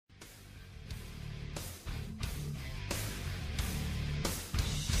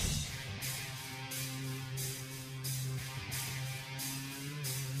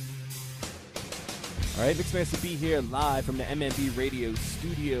All right, Mixmaster B here live from the MMB Radio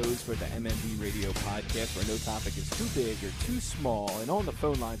studios for the MMB Radio Podcast, where no topic is too big or too small. And on the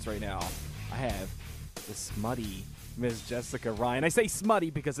phone lines right now, I have the smutty Miss Jessica Ryan. I say smutty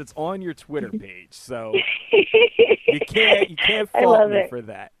because it's on your Twitter page, so you can't fault me for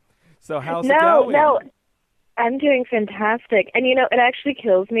that. So how's it going? No, I'm doing fantastic. And it actually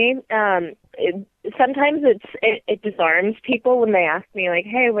kills me. Sometimes it disarms people when they ask me, like,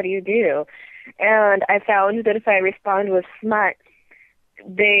 hey, what do you do? And I found that if I respond with smut,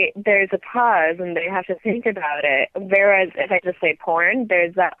 there's a pause and they have to think about it. Whereas if I just say porn,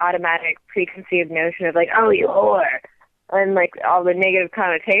 there's that automatic preconceived notion of like, oh, you whore, and like all the negative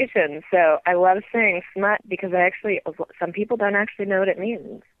connotations. So I love saying smut because some people don't actually know what it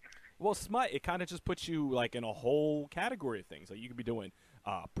means. Well, smut, it kind of just puts you like in a whole category of things. Like you could be doing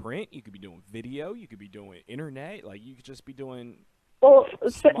print, you could be doing video, you could be doing internet, like you could just be doing. Well,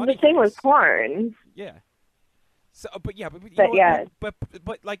 the thing was porn. Yeah. So,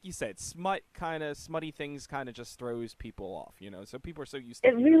 but like you said, smutty things kind of just throws people off, So people are so used to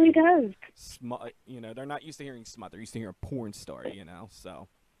it really does. Smut, they're not used to hearing smut. They're used to hearing porn star, So.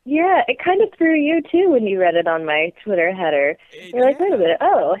 Yeah, it kind of threw you too when you read it on my Twitter header. You're like, wait a minute.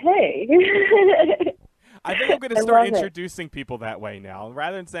 Oh, hey. I think I'm going to start introducing people that way now.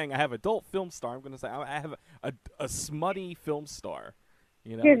 Rather than saying I have adult film star, I'm going to say I have a smutty film star.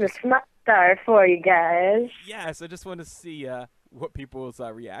 Here's a smut star for you guys. Yes, I just want to see what people's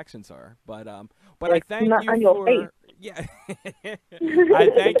reactions are. But I thank you for I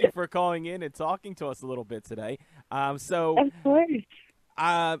thank you for calling in and talking to us a little bit today. So of course.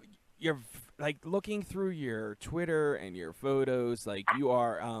 You're like looking through your Twitter and your photos, like you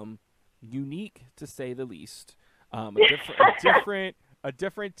are unique to say the least. A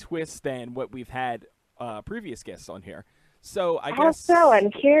different twist than what we've had previous guests on here. So I guess. So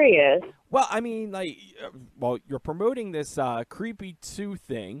I'm curious. Well, I mean, you're promoting this Creepy 2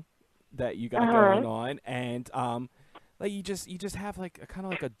 thing that you got going on, and you just have like a kind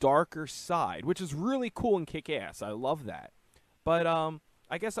of like a darker side, which is really cool and kick ass. I love that. But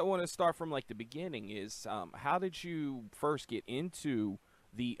I guess I want to start from like the beginning. Is how did you first get into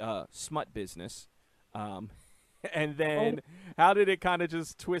the smut business? And then how did it kind of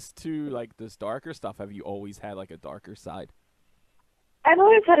just twist to like this darker stuff? Have you always had like a darker side? I've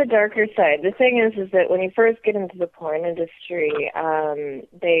always had a darker side. The thing is that when you first get into the porn industry,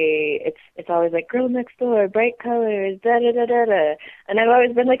 it's always like girl next door, bright colors, da da da da da, and I've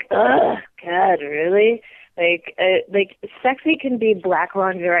always been like, ugh, God, really? Like sexy can be black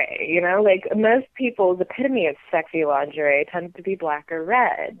lingerie, Like most people's epitome of sexy lingerie tends to be black or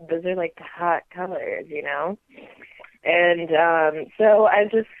red. Those are like the hot colors, And so I've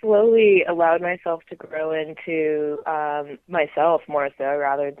just slowly allowed myself to grow into myself more so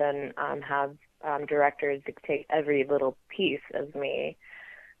rather than have directors dictate every little piece of me.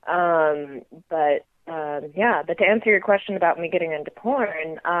 But to answer your question about me getting into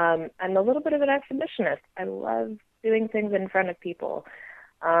porn, I'm a little bit of an exhibitionist. I love doing things in front of people.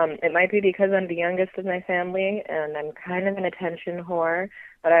 It might be because I'm the youngest of my family and I'm kind of an attention whore,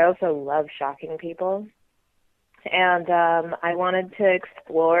 but I also love shocking people. And I wanted to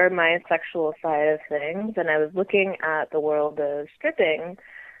explore my sexual side of things, and I was looking at the world of stripping,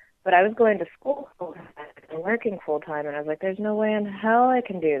 but I was going to school full-time and working full-time, and I was like, there's no way in hell I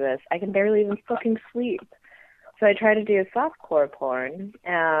can do this. I can barely even fucking sleep. So I tried to do softcore porn,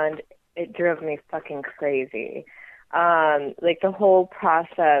 and it drove me fucking crazy. The whole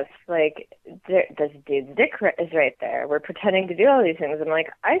process, this dude's dick is right there. We're pretending to do all these things. I'm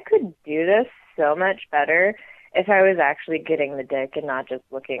like, I could do this so much better if I was actually getting the dick and not just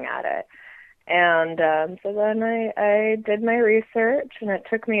looking at it. And so then I did my research, and it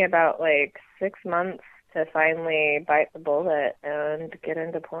took me about 6 months to finally bite the bullet and get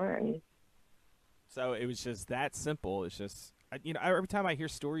into porn. So it was just that simple. It's just, every time I hear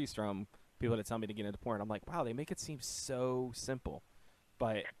stories from people that tell me to get into porn, I'm like, wow, they make it seem so simple.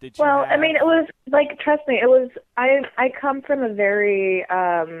 But did you I mean, it was, trust me, it was, I come from a very,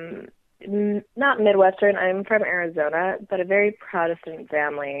 not Midwestern, I'm from Arizona, but a very Protestant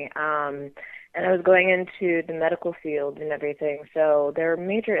family. And I was going into the medical field and everything, so there are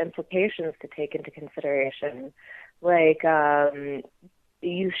major implications to take into consideration.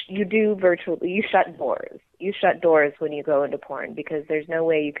 You shut doors. You shut doors when you go into porn because there's no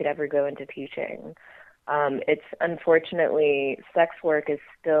way you could ever go into teaching. It's unfortunately, sex work is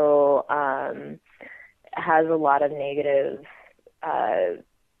still has a lot of negative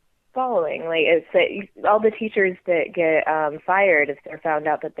following. All the teachers that get fired if they're found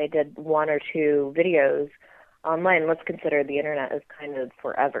out that they did 1 or 2 videos online. Let's consider the internet is kind of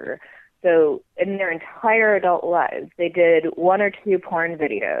forever. So in their entire adult lives, they did 1 or 2 porn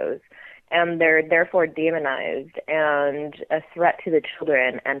videos, and they're therefore demonized and a threat to the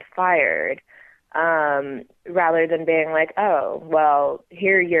children and fired, rather than being like, oh, well,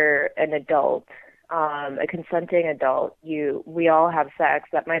 here you're an adult, a consenting adult. We all have sex.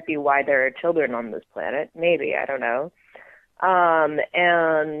 That might be why there are children on this planet. Maybe, I don't know.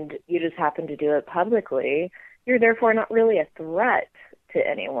 And you just happen to do it publicly. You're therefore not really a threat to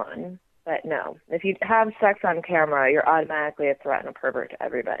anyone. But no, if you have sex on camera, you're automatically a threat and a pervert to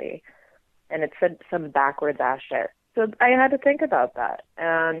everybody. And it's some backwards ass shit. So I had to think about that.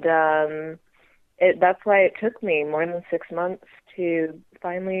 And that's why it took me more than 6 months to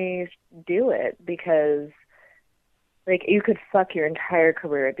finally do it, because like you could fuck your entire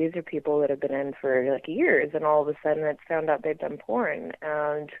career. These are people that have been in for like years, and all of a sudden it's found out they've done porn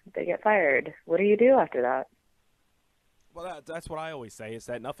and they get fired. What do you do after that? Well, that's what I always say, is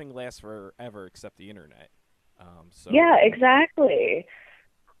that nothing lasts forever except the internet. Yeah, exactly.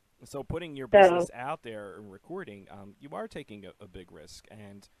 So putting your business out there and recording, you are taking a big risk.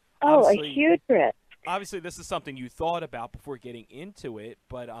 And a huge risk. Obviously, this is something you thought about before getting into it,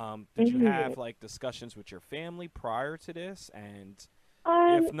 but did you have like discussions with your family prior to this? And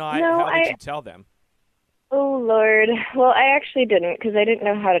if not, how did you tell them? Oh, Lord. Well, I actually didn't, because I didn't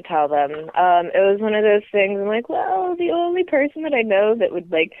know how to tell them. It was one of those things, I'm like, well, the only person that I know that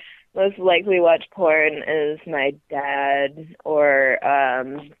would, like, most likely watch porn is my dad or,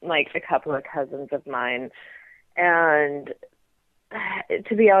 like, a couple of cousins of mine. And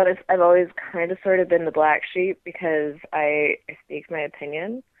to be honest, I've always kind of sort of been the black sheep, because I speak my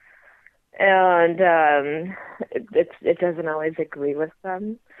opinion. And it doesn't always agree with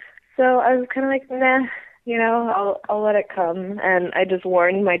them. So I was kind of like, nah. You know, I'll let it come. And I just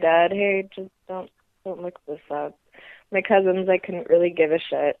warned my dad, hey, just don't look this up. My cousins, I couldn't really give a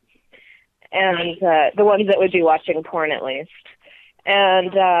shit. And the ones that would be watching porn, at least.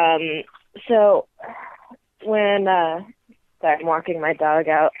 And so when sorry, I'm walking my dog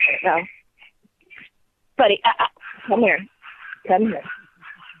out right now. Buddy, come here. Come here.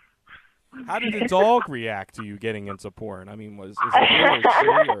 How did the dog react to you getting into porn? I mean, is it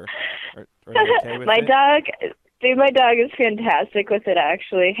real or are they okay with it? My dog is fantastic with it,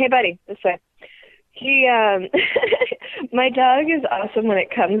 actually. Hey, buddy, this way. My dog is awesome when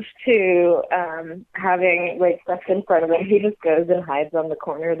it comes to having, like, stuff in front of him. He just goes and hides on the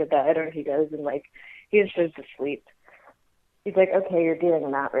corner of the bed, or he goes and, like, he just goes to sleep. He's like, okay, you're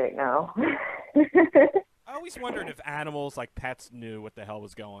doing that right now. I always wondered if animals, like pets, knew what the hell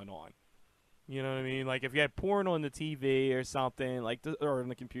was going on. You know what I mean? Like, if you had porn on the TV or something, like, or on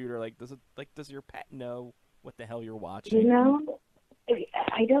the computer, like, does your pet know what the hell you're watching? You know,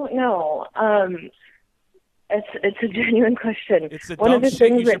 I don't know. It's a genuine question. It's the dumb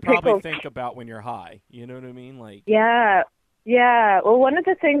shit you should probably think about when you're high. You know what I mean? Like, yeah. Well, one of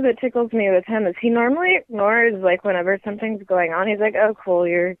the things that tickles me with him is he normally ignores, like, whenever something's going on. He's like, oh, cool,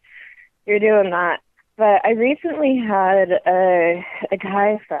 you're doing that. But I recently had a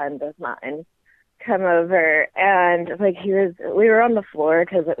guy friend of mine come over, and like we were on the floor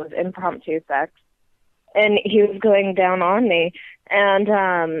because it was impromptu sex, and he was going down on me, and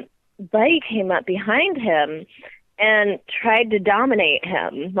Buddy came up behind him and tried to dominate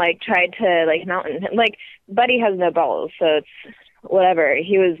him, like tried to like mountain him. Like, Buddy has no balls, so it's whatever.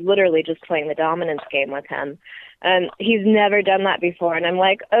 He was literally just playing the dominance game with him. And he's never done that before. And I'm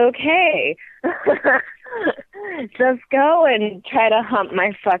like, okay, just go and try to hump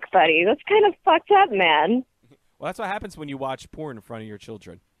my fuck buddy. That's kind of fucked up, man. Well, that's what happens when you watch porn in front of your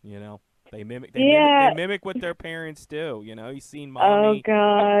children, you know? They mimic what their parents do, you know? You've seen mommy. Oh,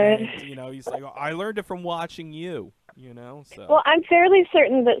 God. And, you know, he's like, oh, I learned it from watching you, you know? So. Well, I'm fairly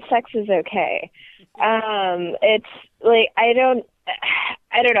certain that sex is okay. It's, like, I don't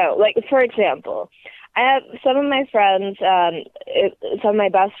know. Like, for example, I have some of my friends, some of my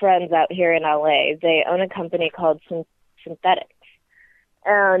best friends out here in LA, they own a company called Synthetics.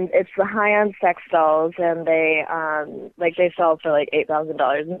 And it's the high-end sex dolls, and they sell for like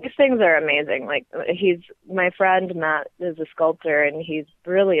 $8,000. And these things are amazing. Like, my friend Matt is a sculptor, and he's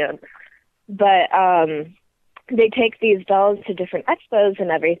brilliant. But they take these dolls to different expos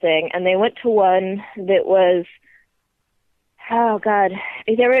and everything, and they went to one that was, oh God,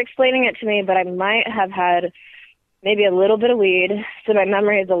 they were explaining it to me, but I might have had maybe a little bit of weed, so my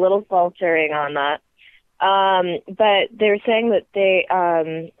memory is a little faltering on that. But they were saying that it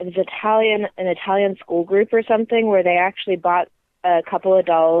was an Italian school group or something, where they actually bought a couple of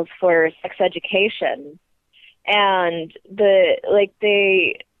dolls for sex education. And the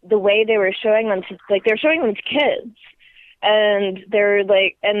way they were showing them to, like, they were showing them to kids. And they're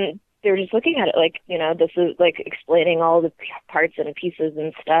like, and they were just looking at it like, this is like explaining all the parts and pieces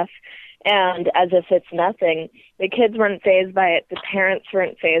and stuff, and as if it's nothing. The kids weren't fazed by it. The parents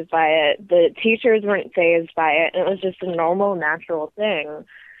weren't fazed by it. The teachers weren't fazed by it. And it was just a normal, natural thing.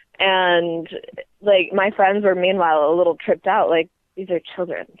 And, like, my friends were, meanwhile, a little tripped out, like, these are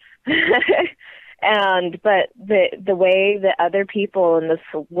children. But the way that other people in this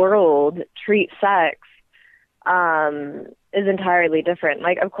world treat sex is entirely different.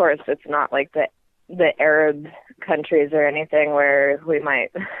 Like, of course, it's not like the Arab countries or anything where we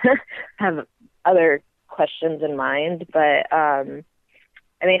might have other questions in mind. But, I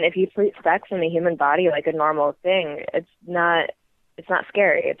mean, if you treat sex in the human body like a normal thing, it's not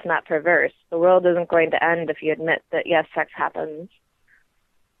scary. It's not perverse. The world isn't going to end if you admit that, yes, sex happens.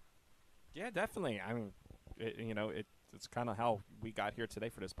 Yeah, definitely. I mean, it's kind of how we got here today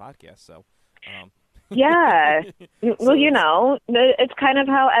for this podcast. So, yeah. Well, it's kind of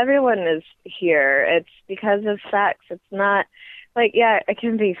how everyone is here. It's because of sex. It's not like, yeah, it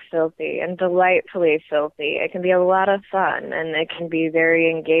can be filthy and delightfully filthy. It can be a lot of fun and it can be very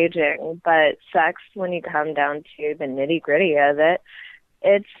engaging. But sex, when you come down to the nitty gritty of it,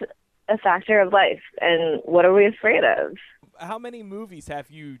 it's a factor of life. And what are we afraid of? How many movies have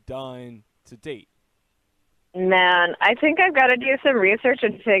you done to date? Man, I think I've got to do some research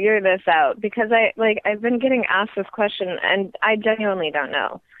and figure this out, because I've been getting asked this question and I genuinely don't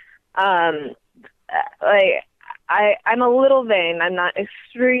know. I'm a little vain. I'm not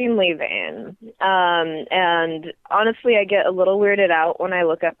extremely vain. And honestly, I get a little weirded out when I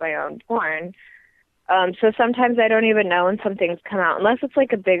look up my own porn. So sometimes I don't even know when something's come out, unless it's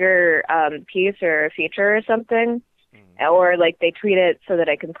like a bigger piece or a feature or something, or like they tweet it so that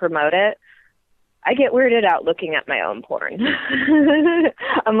I can promote it. I get weirded out looking at my own porn.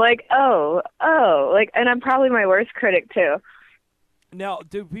 I'm like, and I'm probably my worst critic too. Now,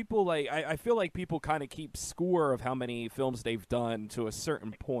 do people I feel like people kind of keep score of how many films they've done to a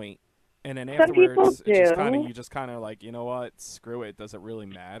certain point, and then afterwards you just kind of like, you know what, screw it, does it really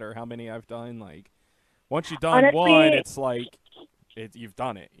matter how many I've done? Like, once you've done one, it's like you've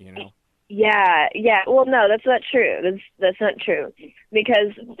done it, Yeah. Well, no, that's not true. That's not true,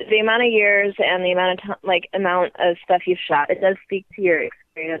 because the amount of years and the amount of amount of stuff you've shot, it does speak to your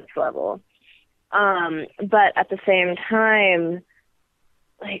experience level. But at the same time,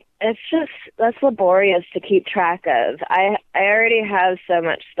 that's laborious to keep track of. I already have so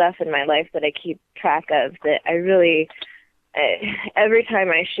much stuff in my life that I keep track of that I really, every time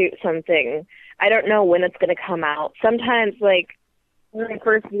I shoot something, I don't know when it's going to come out. Sometimes, my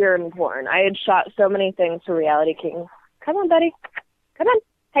first year in porn, I had shot so many things for Reality Kings. Come on, buddy. Come on.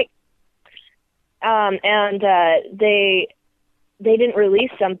 Hey. And they didn't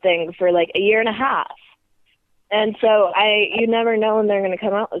release something for a year and a half. And so you never know when they're going to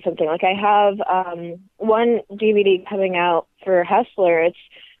come out with something. I have one DVD coming out for Hustler. It's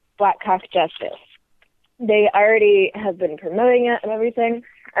Black Cock Justice. They already have been promoting it and everything.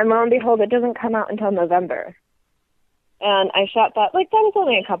 And lo and behold, it doesn't come out until November. And I shot that, that was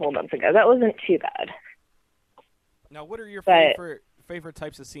only a couple of months ago. That wasn't too bad. Now, what are your favorite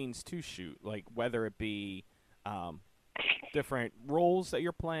types of scenes to shoot? Whether it be different roles that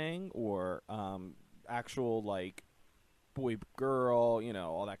you're playing, or actual, boy, girl,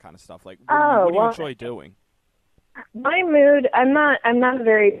 all that kind of stuff. What do you enjoy doing? My mood, I'm not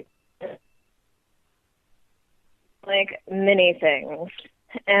very, many things.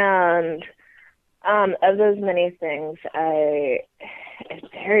 And of those many things, it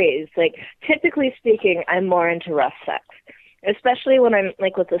varies. Typically speaking, I'm more into rough sex, especially when I'm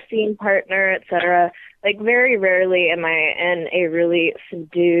with a scene partner, etc. Very rarely am I in a really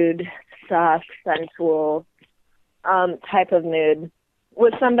subdued, soft, sensual type of mood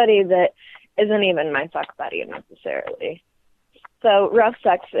with somebody that isn't even my fuck buddy necessarily. So rough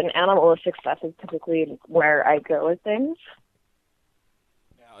sex and animalistic stuff is typically where I go with things.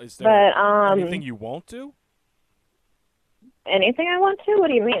 Is there anything you won't do? Anything I want to? What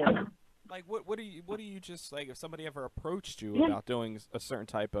do you mean? What do you just if somebody ever approached you about doing a certain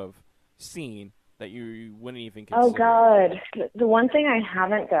type of scene that you wouldn't even consider? Oh God, the one thing I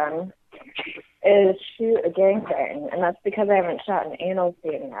haven't done is shoot a gangbang, and that's because I haven't shot an anal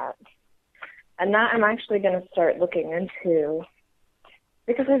scene yet. And that I'm actually going to start looking into,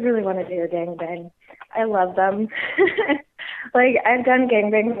 because I really want to do a gangbang. I love them. I've done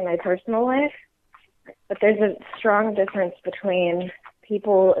gangbangs in my personal life, but there's a strong difference between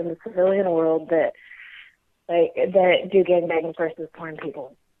people in the civilian world that do gangbangs versus porn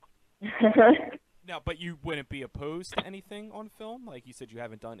people. Now, but you wouldn't be opposed to anything on film? You said you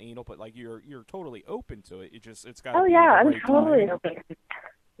haven't done anal, but you're totally open to it. It's got. Oh yeah, I'm totally open.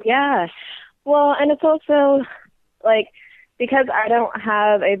 Yeah. Well, and it's also, like, because I don't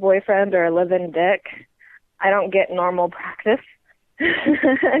have a boyfriend or a live-in dick, I don't get normal practice.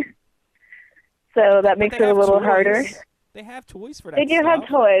 So that makes it a little harder. They have toys for that They do stuff. have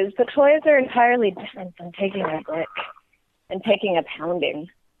toys. The toys are entirely different than taking a dick and taking a pounding.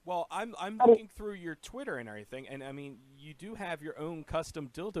 Well, I'm looking through your Twitter and everything, and I mean, you do have your own custom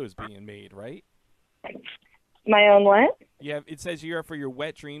dildos being made, right? My own what? Yeah, it says here for your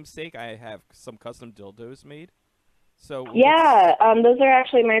wet dream's sake, I have some custom dildos made. So yeah, those are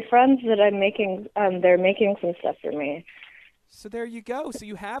actually my friends that I'm making. They're making some stuff for me. So there you go. So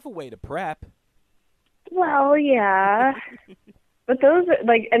you have a way to prep. Well, yeah, but those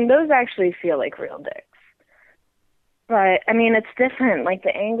and those actually feel like real dicks. But I mean, it's different. Like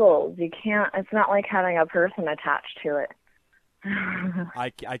the angles, you can't. It's not like having a person attached to it.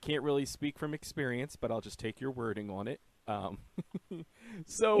 I can't really speak from experience, but I'll just take your wording on it.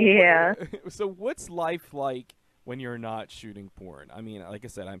 So yeah. So what's life like when you're not shooting porn? I mean, like I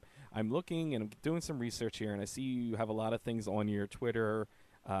said, I'm looking and I'm doing some research here, and I see you have a lot of things on your Twitter,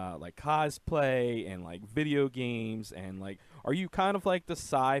 like cosplay and like video games, and like, are you kind of like the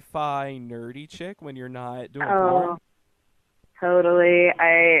sci-fi nerdy chick when you're not doing porn? Totally.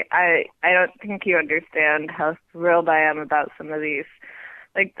 I don't think you understand how thrilled I am about some of these.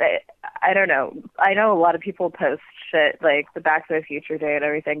 Like, I don't know. I know a lot of people post shit like the Back to the Future Day and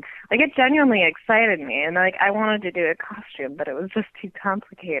everything. Like, it genuinely excited me, and like I wanted to do a costume, but it was just too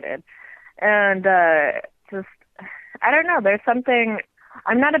complicated. And just, I don't know. There's something.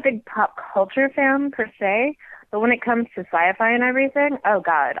 I'm not a big pop culture fan per se, but when it comes to sci-fi and everything, oh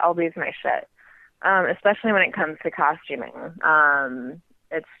god, I'll lose my shit. Especially when it comes to costuming.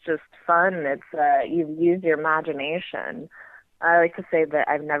 It's just fun. It's you use your imagination. I like to say that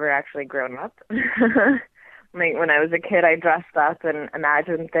I've never actually grown up. Like when I was a kid, I dressed up and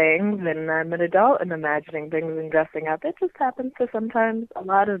imagined things, and I'm an adult and imagining things and dressing up. It just happens to sometimes, a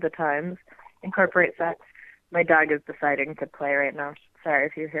lot of the times, incorporate sex. My dog is deciding to play right now. Sorry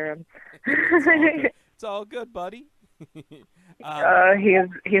if you hear him. It's all good, buddy.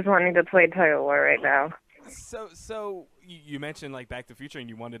 He's wanting to play tug of war right now. So you mentioned like Back to the Future, and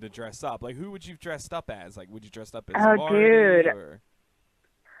you wanted to dress up. Like, who would you dressed up as? Like, would you dressed up as Marty? Dude. Or?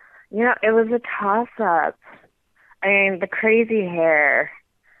 You know, it was a toss-up. I mean, the crazy hair.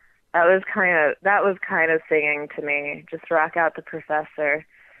 That was kind of singing to me. Just rock out the professor.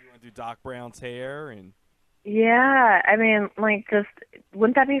 You want to do Doc Brown's hair and? Yeah, I mean, like, just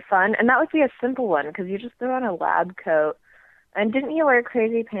wouldn't that be fun? And that would be a simple one because you just throw on a lab coat. And didn't you wear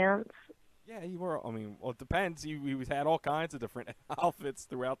crazy pants? Yeah, he wore. I mean, well, it depends. He had all kinds of different outfits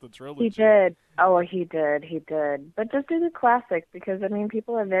throughout the trilogy. He did. Oh, he did. He did. But just do the classic because I mean,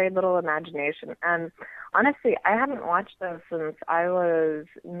 people have very little imagination. And honestly, I haven't watched those since I was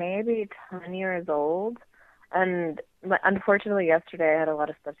maybe 10 years old. And unfortunately, yesterday I had a lot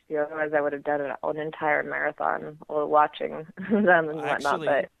of stuff to do. Otherwise, I would have done an entire marathon while watching them and whatnot.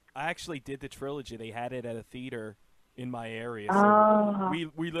 But I actually did the trilogy. They had it at a theater in my area. So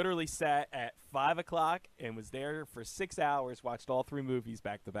we literally sat at 5 o'clock and was there for 6 hours, watched all 3 movies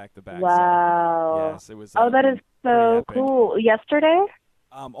back to back to back. Wow. So, yes, it was. That is so cool. Yesterday?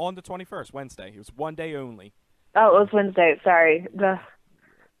 On the 21st, Wednesday. It was one day only. Oh, it was Wednesday. Sorry.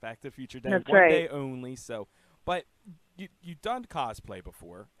 Back to the Future Day. That's one right. day only. So, but you've done cosplay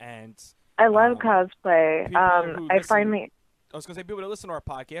before, and I love cosplay. I was going to say, people that listen to our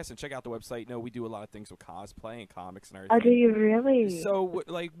podcast and check out the website know we do a lot of things with cosplay and comics and everything. Oh, do you really? So,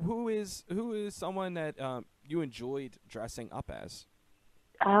 like, who is someone that you enjoyed dressing up as?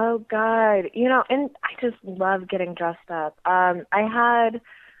 Oh, God. You know, and I just love getting dressed up. I had,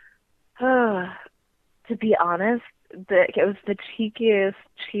 to be honest, it was the cheekiest,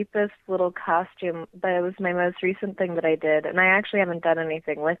 cheapest little costume, but it was my most recent thing that I did, and I actually haven't done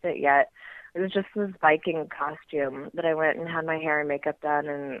anything with it yet. It was just this Viking costume that I went and had my hair and makeup done,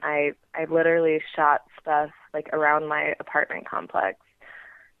 and I literally shot stuff like around my apartment complex.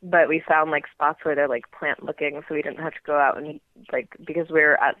 But we found like spots where they're like plant looking, so we didn't have to go out and like because we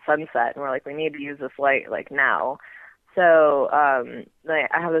were at sunset and we're like we need to use this light like now. So I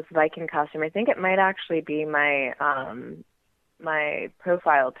have this Viking costume. I think it might actually be my my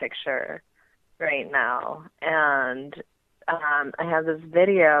profile picture right now, and I have this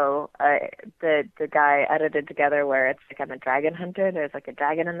video that the guy edited together where it's like I'm a dragon hunter. There's like a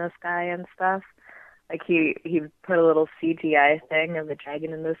dragon in the sky and stuff. Like he put a little CGI thing of the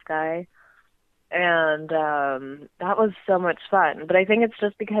dragon in the sky. And that was so much fun. But I think it's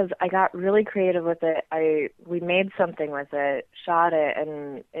just because I got really creative with it. We made something with it, shot it,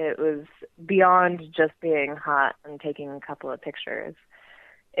 and it was beyond just being hot and taking a couple of pictures.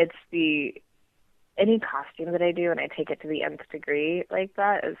 it's any costume that I do and I take it to the nth degree like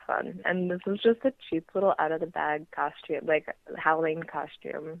that is fun. And this was just a cheap little out-of-the-bag costume, like Halloween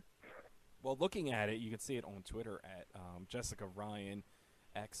costume. Well, looking at it, you can see it on Twitter at Jessica Ryan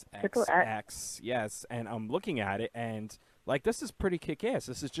XXX. Yes, and I'm looking at it, and like this is pretty kick-ass.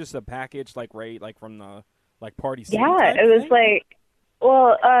 This is just a package, like from the Party City. Yeah, it was thing?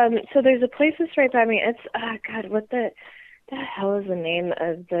 So there's a place that's right by me. It's God, what the hell is the name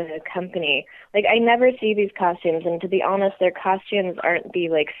of the company? Like, I never see these costumes, and to be honest, their costumes aren't the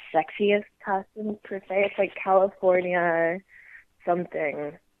like sexiest costumes per se. It's like California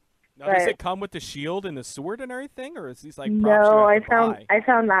something. Now, does it come with the shield and the sword and everything, or is these like props no? you have to buy? I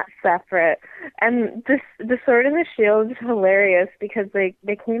found that separate, and the sword and the shield is hilarious because they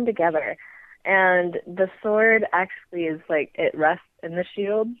came together, and the sword actually is like it rests in the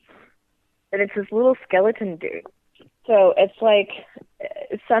shield, and it's this little skeleton dude. So it's like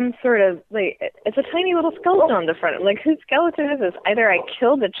some sort of, like, it's a tiny little skeleton on the front. I'm like, whose skeleton is this? Either I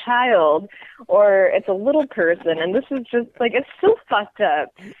killed a child or it's a little person, and this is just, like, it's so fucked up.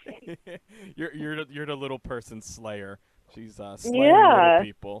 You're the little person slayer. She's slaying little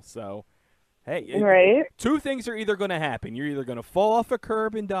people, so, hey. Right? Two things are either going to happen. You're either going to fall off a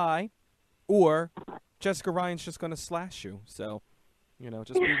curb and die, or Jessica Ryan's just going to slash you. So,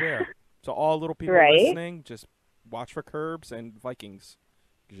 just beware. So all little people listening, just watch for curbs and Vikings,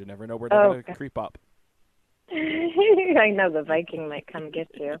 because you never know where they're going to creep up. I know the Viking might come get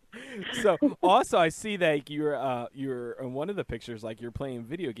you. So also, I see that you're in one of the pictures, like you're playing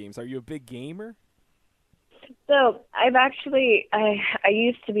video games. Are you a big gamer? So I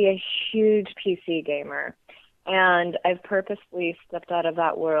used to be a huge PC gamer, and I've purposely stepped out of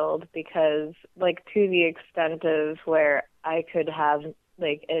that world because, like, to the extent of where I could have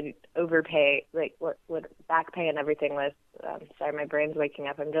like an overpay, like what back pay and everything with. Sorry, my brain's waking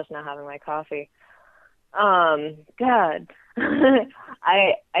up. I'm just now having my coffee. God,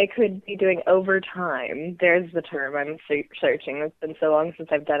 I could be doing overtime. There's the term I'm searching. It's been so long since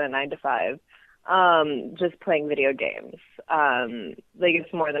I've done a 9 to 5. Just playing video games. Like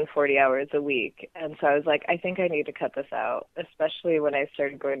it's more than 40 hours a week. And so I was like, I think I need to cut this out, especially when I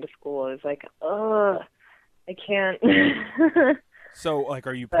started going to school. I was like, I can't. So, like,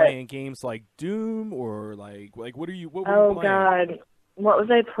 are you playing games like Doom or like what were you playing? Oh God, what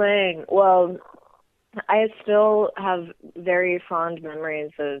was I playing? Well, I still have very fond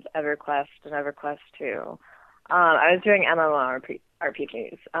memories of EverQuest and EverQuest 2. I was doing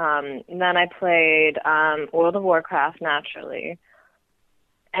MMORPGs. And then I played World of Warcraft naturally.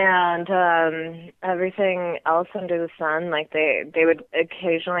 And everything else under the sun, like they would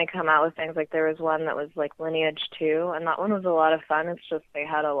occasionally come out with things. Like there was one that was like Lineage 2, and that one was a lot of fun. It's just they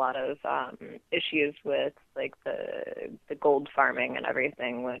had a lot of issues with like the gold farming and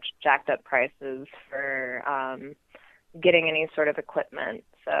everything, which jacked up prices for getting any sort of equipment.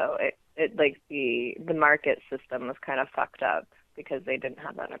 So it like the market system was kind of fucked up because they didn't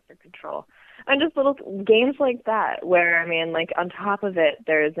have that under control. And just little games like that where, I mean, like on top of it,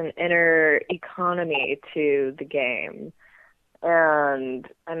 there's an inner economy to the game. And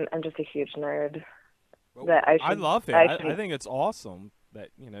I'm just a huge nerd. Well, I love it. I think it's awesome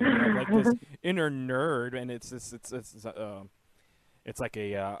that, you have like this inner nerd, and it's like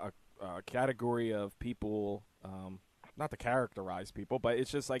a category of people, not to characterize people, but it's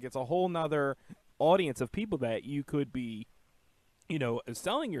just like it's a whole nother audience of people that you could be,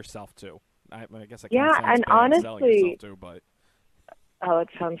 selling yourself to. I guess I can't say and honestly, selling yourself to, but oh, it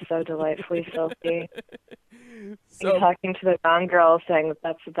sounds so delightfully filthy. So, talking to the wrong girl saying that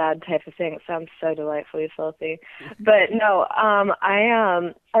that's a bad type of thing. It sounds so delightfully filthy. But no,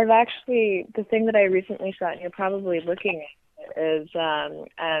 I've actually, the thing that I recently shot, and you're probably looking at, is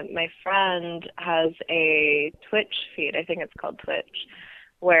my friend has a Twitch feed. I think it's called Twitch,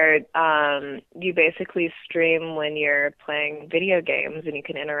 where you basically stream when you're playing video games and you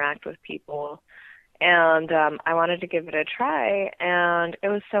can interact with people. And I wanted to give it a try, and it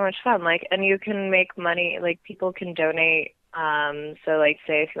was so much fun. Like, and you can make money. Like, people can donate. So, like,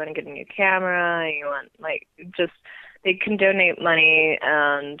 say if you want to get a new camera, you want, like, just they can donate money,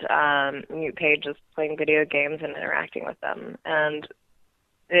 and you pay just playing video games and interacting with them. And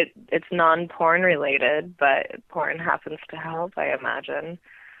it's non-porn related, but porn happens to help, I imagine.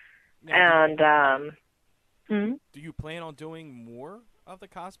 Now, And do you plan on doing more of the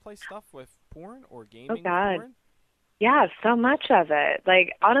cosplay stuff with porn or gaming? Oh God, porn? Yeah, so much of it.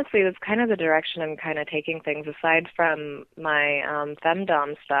 Like, honestly, that's kind of the direction I'm kind of taking things. Aside from my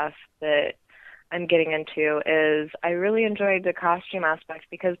femdom stuff that I'm getting into, is I really enjoyed the costume aspect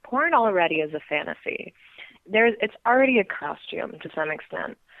because porn already is a fantasy. it's already a costume to some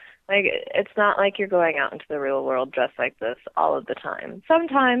extent. Like, it's not like you're going out into the real world dressed like this all of the time.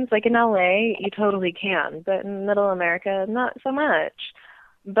 Sometimes, like in LA, you totally can, but in Middle America, not so much.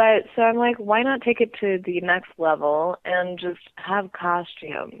 But so I'm like, why not take it to the next level and just have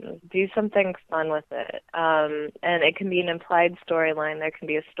costumes? Do something fun with it. And it can be an implied storyline. There can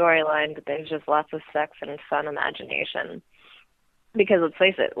be a storyline, but there's just lots of sex and fun imagination. Because let's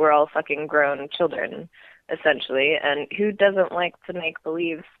face it, we're all fucking grown children, essentially, and who doesn't like to make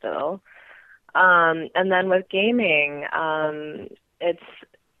believe still? And then with gaming, I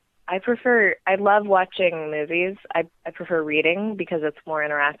love watching movies. I prefer reading because it's more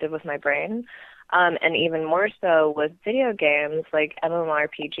interactive with my brain. And even more so with video games like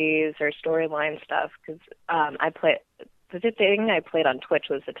MMORPGs or storyline stuff, because the thing I played on Twitch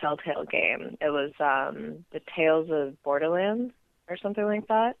was a Telltale game. It was the Tales of Borderlands or something like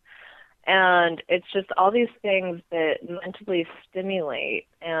that. And it's just all these things that mentally stimulate,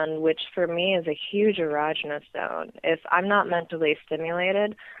 and which for me is a huge erogenous zone. If I'm not mentally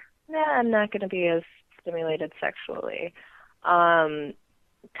stimulated, I'm not going to be as stimulated sexually.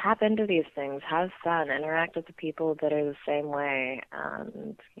 Tap into these things, have fun, interact with the people that are the same way.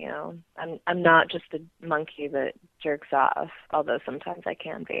 And, I'm not just a monkey that jerks off, although sometimes I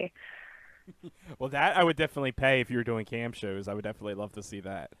can be. Well, that I would definitely pay if you were doing cam shows. I would definitely love to see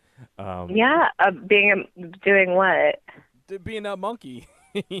that. Doing what? Being a monkey.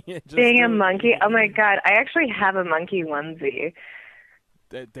 Being a monkey? Oh my God, I actually have a monkey onesie.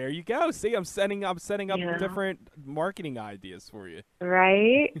 There you go. See, I'm setting up different marketing ideas for you.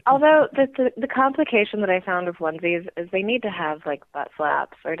 Right? Although the complication that I found with onesies is they need to have like butt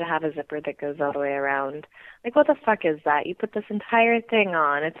flaps or to have a zipper that goes all the way around. Like, what the fuck is that? You put this entire thing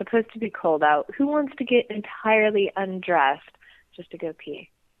on. It's supposed to be cold out. Who wants to get entirely undressed just to go pee?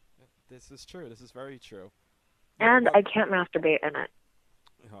 This is true. This is very true. And I can't masturbate in it.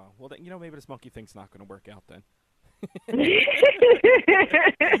 Oh, well, then, maybe this monkey thing's not going to work out then.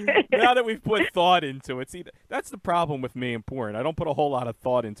 Now that we've put thought into it, see, that's the problem with me and porn. I don't put a whole lot of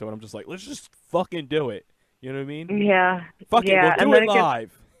thought into it. I'm just like, let's just fucking do it. You know what I mean? Yeah. Fuck it, we'll do it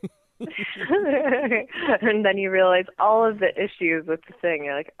live. And then you realize all of the issues with the thing.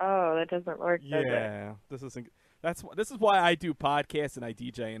 You're like, oh, that doesn't work, does it? Yeah, this is why I do podcasts and I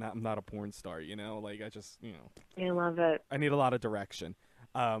DJ, and I'm not a porn star. Like I just, I love it. I need a lot of direction.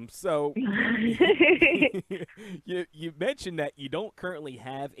 So you mentioned that you don't currently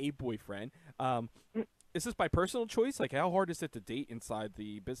have a boyfriend. Is this by personal choice? Like, how hard is it to date inside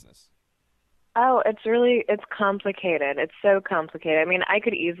the business? Oh, it's complicated. It's so complicated. I mean, I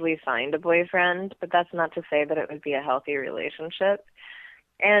could easily find a boyfriend, but that's not to say that it would be a healthy relationship.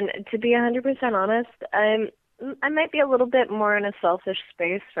 And to be 100% honest, I might be a little bit more in a selfish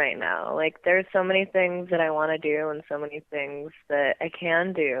space right now. Like, there's so many things that I want to do and so many things that I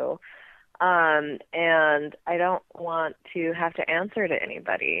can do. And I don't want to have to answer to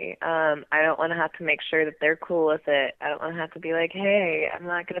anybody. I don't want to have to make sure that they're cool with it. I don't want to have to be like, hey, I'm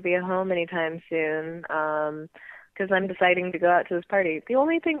not going to be at home anytime soon because I'm deciding to go out to this party. The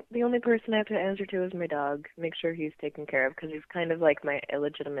only person I have to answer to is my dog. Make sure he's taken care of because he's kind of like my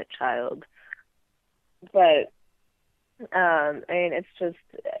illegitimate child. But, it's just,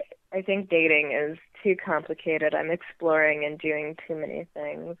 I think dating is too complicated. I'm exploring and doing too many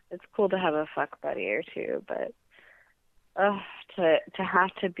things. It's cool to have a fuck buddy or two, but to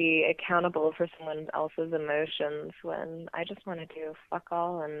have to be accountable for someone else's emotions when I just want to do fuck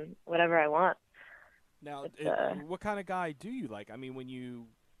all and whatever I want. Now, what kind of guy do you like? I mean, when you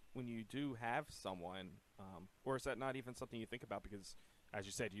do have someone, or is that not even something you think about because, as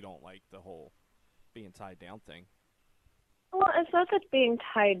you said, you don't like the whole being tied down thing? Well, it's not that being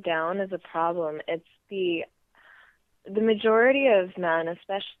tied down is a problem. It's the majority of men,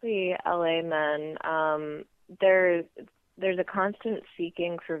 especially LA men, there's a constant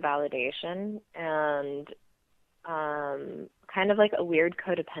seeking for validation and kind of like a weird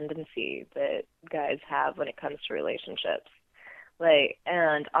codependency that guys have when it comes to relationships. Like,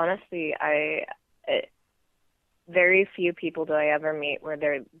 and honestly, very few people do I ever meet where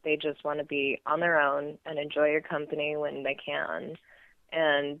they just want to be on their own and enjoy your company when they can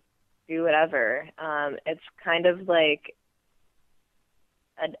and do whatever. It's kind of like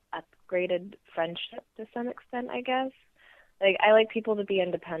an upgraded friendship to some extent, I guess. Like, I like people to be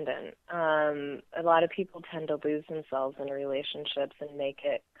independent. A lot of people tend to lose themselves in relationships and make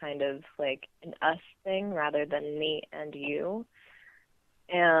it kind of like an us thing rather than me and you.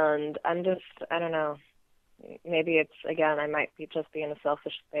 And I don't know. Maybe it's, again, I might be just be in a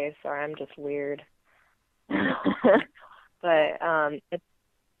selfish space or I'm just weird. But,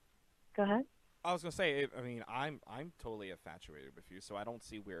 go ahead. I was gonna say, I mean, I'm totally infatuated with you, so I don't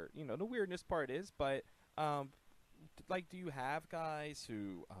see where the weirdness part is. But um, like, do you have guys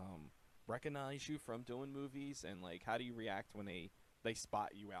who recognize you from doing movies, and like, how do you react when they spot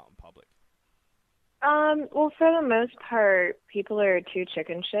you out in public? Well, for the most part, people are too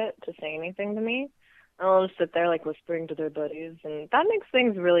chicken shit to say anything to me. I'll just sit there like whispering to their buddies, and that makes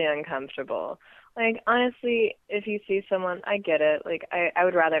things really uncomfortable. Like, honestly, if you see someone, I get it. Like, I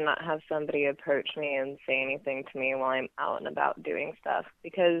would rather not have somebody approach me and say anything to me while I'm out and about doing stuff,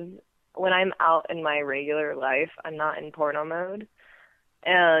 because when I'm out in my regular life, I'm not in porno mode.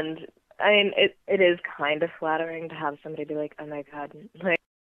 And I mean, it is kind of flattering to have somebody be like, "Oh my God," like,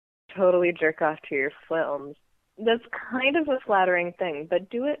 totally jerk off to your films. That's kind of a flattering thing, but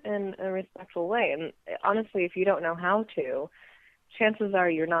do it in a respectful way. And honestly, if you don't know how to, chances are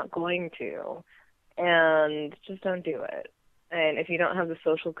you're not going to. And just don't do it. And if you don't have the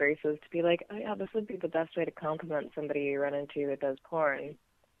social graces to be like, oh yeah, this would be the best way to compliment somebody you run into that does porn,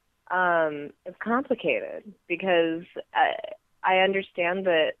 it's complicated, because I understand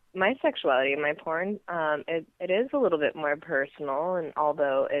that my sexuality and my porn, it is a little bit more personal, and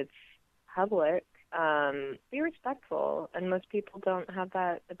although it's public, be respectful, and most people don't have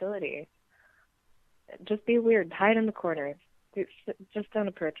that ability. Just be weird, hide in the corner. Just don't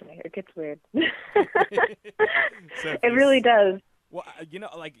approach me. It gets weird. So It really does. Well, you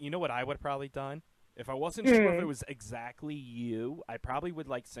know what I would have probably done? If I wasn't sure if it was exactly you, I probably would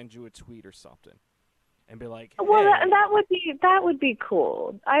like send you a tweet or something and be like, hey. Well, that would be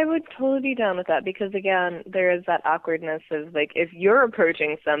cool. I would totally be down with that, because again, there is that awkwardness of like, if you're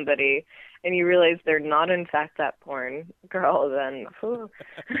approaching somebody and you realize they're not in fact that porn girl, then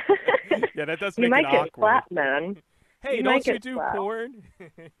yeah, that does you make it might get awkward. slapped, man. Hey, don't you do porn?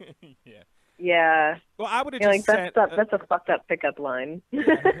 Yeah. Yeah. Well, I would have just like, sent... that's a fucked up pickup line.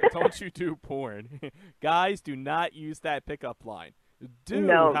 Don't you do porn. Guys, do not use that pickup line.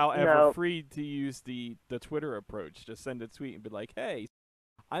 However, no. free to use the Twitter approach. Just send a tweet and be like, hey,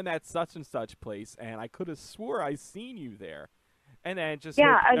 I'm at such and such place, and I could have swore I seen you there. And then just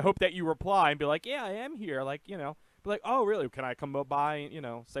hope that you reply and be like, yeah, I am here. Like, be like, oh, really? Can I come by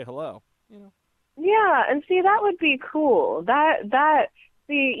and, say hello? Yeah, and see, that would be cool.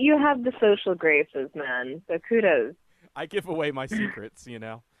 See, you have the social graces, man. So kudos. I give away my secrets,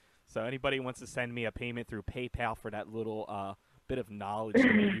 So anybody wants to send me a payment through PayPal for that little bit of knowledge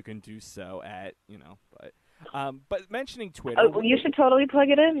to me, you can do so at, but mentioning Twitter. Oh, you should totally plug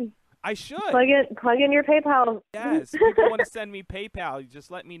it in. I should. Plug in your PayPal. Yes, people want to send me PayPal,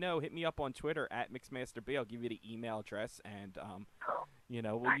 just let me know. Hit me up on Twitter at MixmasterB. I'll give you the email address, and you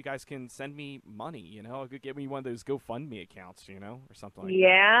guys can send me money. I could get me one of those GoFundMe accounts, or something like that.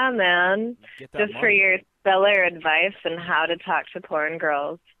 Yeah, man. Get that just money. For your stellar advice on how to talk to porn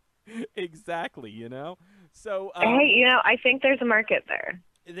girls. Exactly. So hey, I think there's a market there.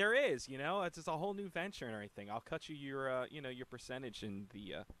 There is. It's just a whole new venture and everything. I'll cut you your your percentage in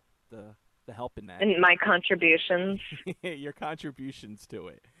the help in that. And my contributions. Your contributions to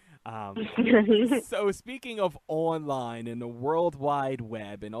it. So speaking of online and the World Wide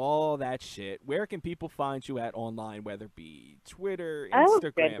Web and all that shit, where can people find you at online, whether it be Twitter,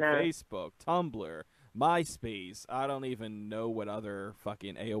 Instagram, Facebook, Tumblr, MySpace? I don't even know what other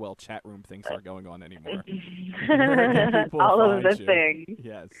fucking AOL chat room things are going on anymore. All of the things.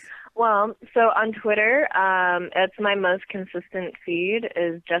 Yes. Well, so on Twitter, it's my most consistent feed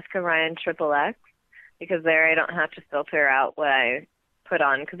is Jessica Ryan XXX, because there I don't have to filter out what I put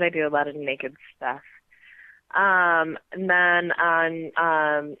on, because I do a lot of naked stuff. And then on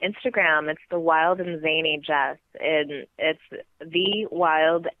Instagram, it's the Wild and Zany Jess, and it's the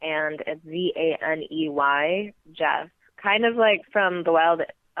Wild and it's ZANEY Jess, kind of like from the Wild,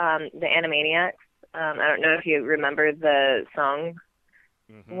 the Animaniacs. I don't know if you remember the song.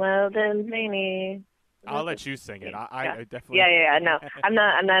 Mm-hmm. Wild and Zany. I'll let you sing it. I definitely. Yeah. No, I'm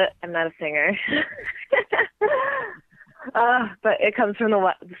not a singer. But it comes from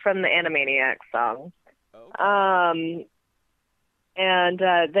the Animaniacs song. Okay. And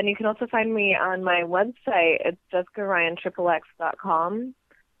then you can also find me on my website. It's JessicaRyanXXX.com,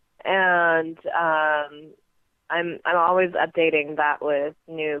 and I'm always updating that with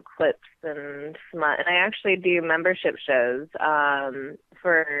new clips and smut. And I actually do membership shows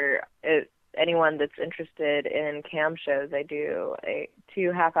for anyone that's interested in cam shows. I do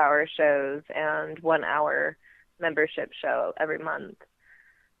 2 half-hour shows and 1 hour membership show every month.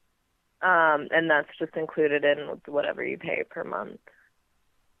 And that's just included in whatever you pay per month.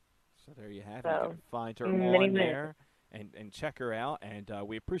 So there you have it. You can find her on there and check her out. And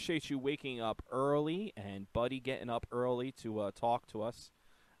we appreciate you waking up early and Buddy getting up early to talk to us.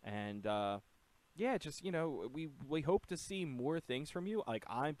 And yeah, just, we hope to see more things from you. Like,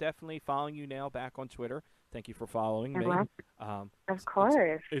 I'm definitely following you now back on Twitter. Thank you for following me. Of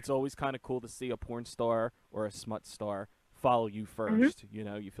course. It's always kind of cool to see a porn star or a smut star follow you first.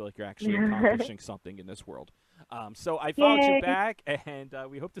 You feel like you're actually accomplishing something in this world. So I followed you back, and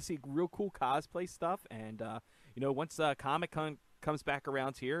we hope to see real cool cosplay stuff. And once Comic-Con comes back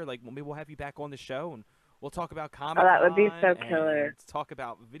around here, like, maybe we'll have you back on the show, and we'll talk about Comic-Con. Oh, that would be so killer. And talk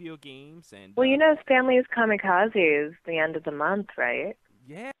about video games. And well, Stanley's Kamikaze is the end of the month, right?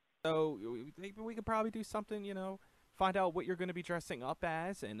 Yeah. So we could probably do something, find out what you're going to be dressing up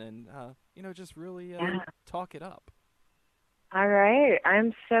as, and then, just really talk it up. All right.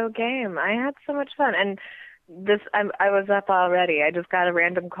 I'm so game. I had so much fun. And I was up already. I just got a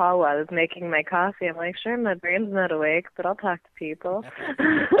random call while I was making my coffee. I'm like, sure, my brain's not awake, but I'll talk to people.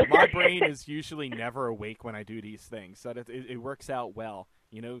 My brain is usually never awake when I do these things, so it works out well.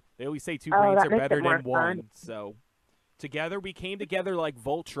 They always say two brains are better than one. Fun. So we came together like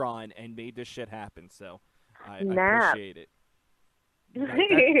Voltron and made this shit happen. So I appreciate it.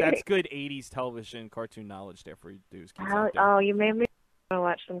 That's good 80s television cartoon knowledge there for you dudes. Oh, you made me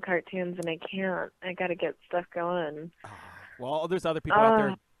watch some cartoons, and I can't. I got to get stuff going. Well, there's other people out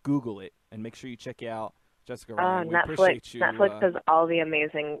there. Google it and make sure you check out Jessica Ryan. We appreciate you. Netflix has all the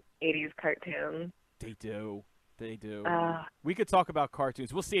amazing 80s cartoons. They do. We could talk about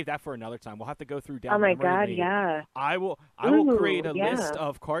cartoons. We'll save that for another time. We'll have to go through down. Oh my God, lane. yeah. I will create a list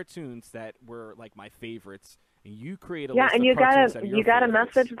of cartoons that were like my favorites. And you create a list of cartoons that are your you gotta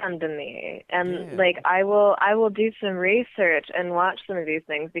favorites. message them to me, and I will do some research and watch some of these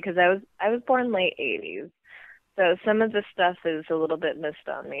things, because I was born late 80s, so some of the stuff is a little bit missed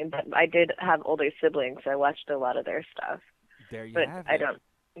on me. But I did have older siblings, so I watched a lot of their stuff. There you but have it. I don't.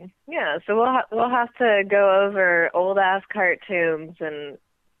 Yeah, so we'll have to go over old ass cartoons and.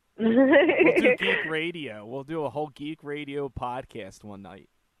 We'll do geek radio. We'll do a whole geek radio podcast one night.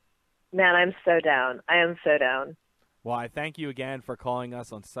 Man, I'm so down. I am so down. Well, I thank you again for calling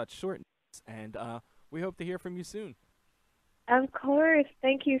us on such short notice, and we hope to hear from you soon. Of course.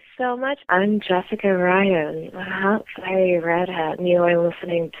 Thank you so much. I'm Jessica Ryan, a hot, fiery redhead, and you are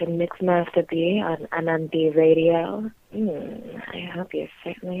listening to Masta B on MMB Radio. I hope you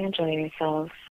certainly enjoy yourself.